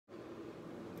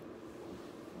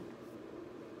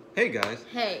Hey guys.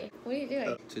 Hey, what are you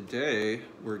doing? Today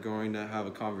we're going to have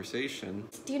a conversation.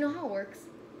 Do you know how it works?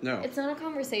 No. It's not a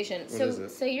conversation. What is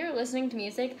it? Say you're listening to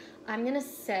music, I'm gonna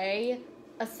say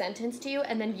a sentence to you,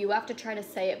 and then you have to try to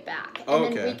say it back. Oh,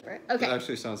 and okay. Then okay. That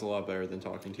actually sounds a lot better than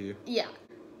talking to you. Yeah.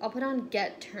 I'll put on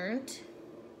Get Turned.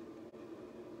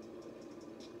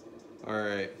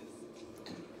 Alright.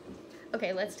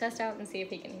 Okay, let's test out and see if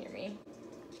he can hear me.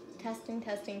 Testing,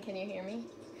 can you hear me?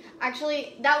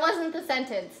 Actually, that wasn't the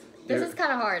sentence. This is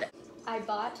kind of hard. I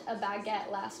bought a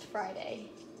baguette last Friday.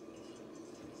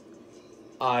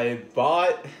 I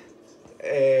bought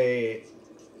a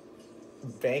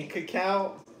bank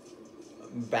account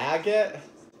baguette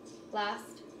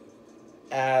Last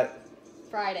at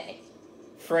Friday.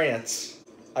 France.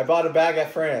 I bought a bag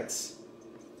at France.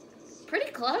 Pretty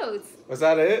close. Was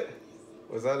that it?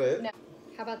 Was that it? No.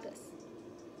 How about this?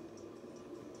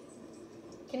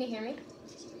 Can you hear me?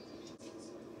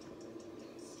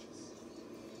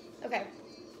 Okay.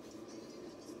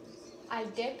 I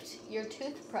dipped your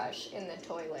toothbrush in the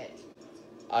toilet.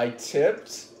 I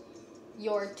tipped.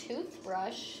 Your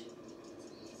toothbrush.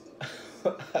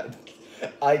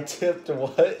 I tipped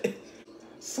what?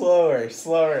 Slower.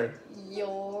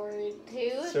 Your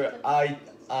tooth. So I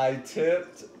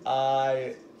tipped.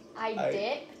 I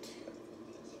dipped.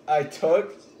 I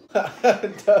took.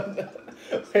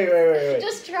 Wait.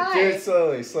 Just try. Do it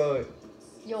slowly.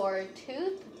 Your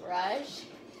toothbrush.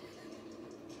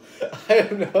 I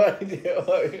have no idea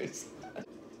what you're saying.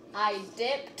 I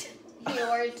dipped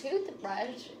your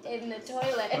toothbrush in the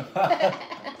toilet.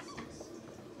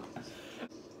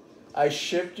 I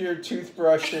shipped your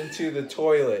toothbrush into the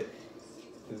toilet.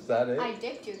 Is that it? I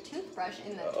dipped your toothbrush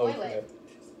in the toilet.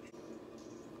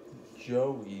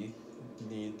 Joey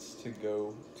needs to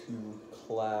go to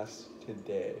class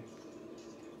today.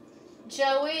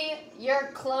 Joey,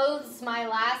 your clothes my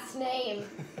last name.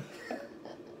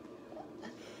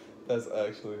 That's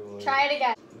actually hilarious. Try it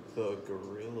again. The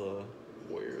gorilla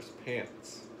wears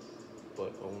pants,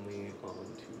 but only on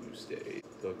Tuesday.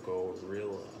 The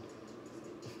gorilla.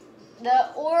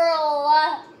 The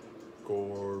Orla.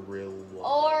 Gorilla.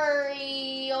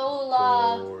 Oriola.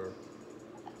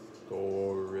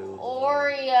 Gorilla.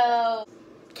 Oreo.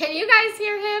 Can you guys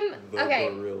hear him? The Okay.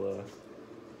 gorilla.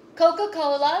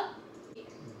 Coca-Cola.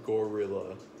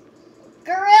 Gorilla.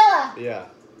 Gorilla. Yeah,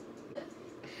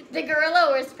 The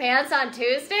gorilla wears pants on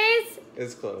Tuesdays?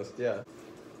 it's close. Yeah.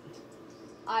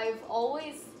 I've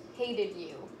always hated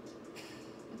you.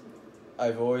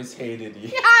 I've always hated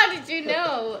you. How did you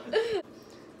know?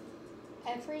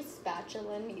 Every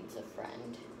spatula needs a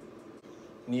friend.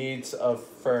 Needs a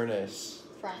furnace.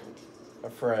 A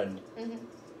friend. Mm-hmm.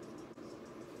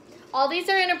 All these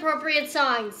are inappropriate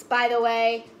songs, by the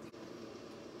way.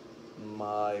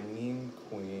 My meme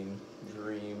queen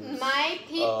dreams. My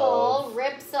people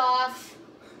rips off.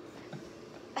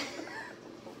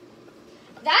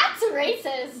 That's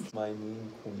racist. My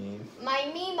meme queen. My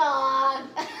Mima.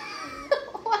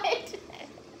 What?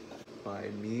 My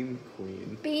meme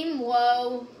queen. Beam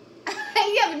whoa.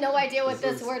 You have no idea what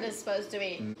this word is supposed to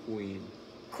be. Queen.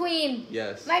 Queen.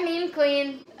 Yes. My meme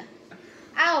queen.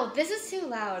 Ow, this is too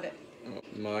loud.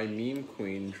 My meme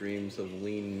queen dreams of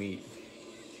lean meat.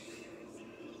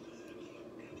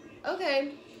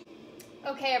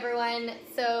 Okay, everyone.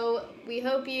 So we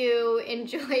hope you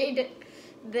enjoyed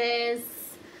this.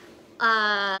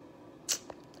 Happy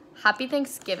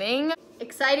Thanksgiving.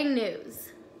 Exciting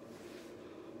news.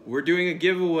 We're doing a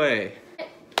giveaway.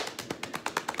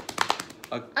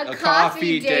 A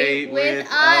coffee date with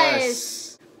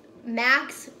us.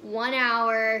 Max 1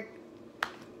 hour.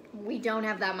 We don't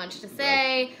have that much to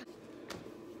say.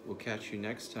 We'll catch you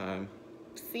next time.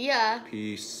 See ya.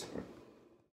 Peace.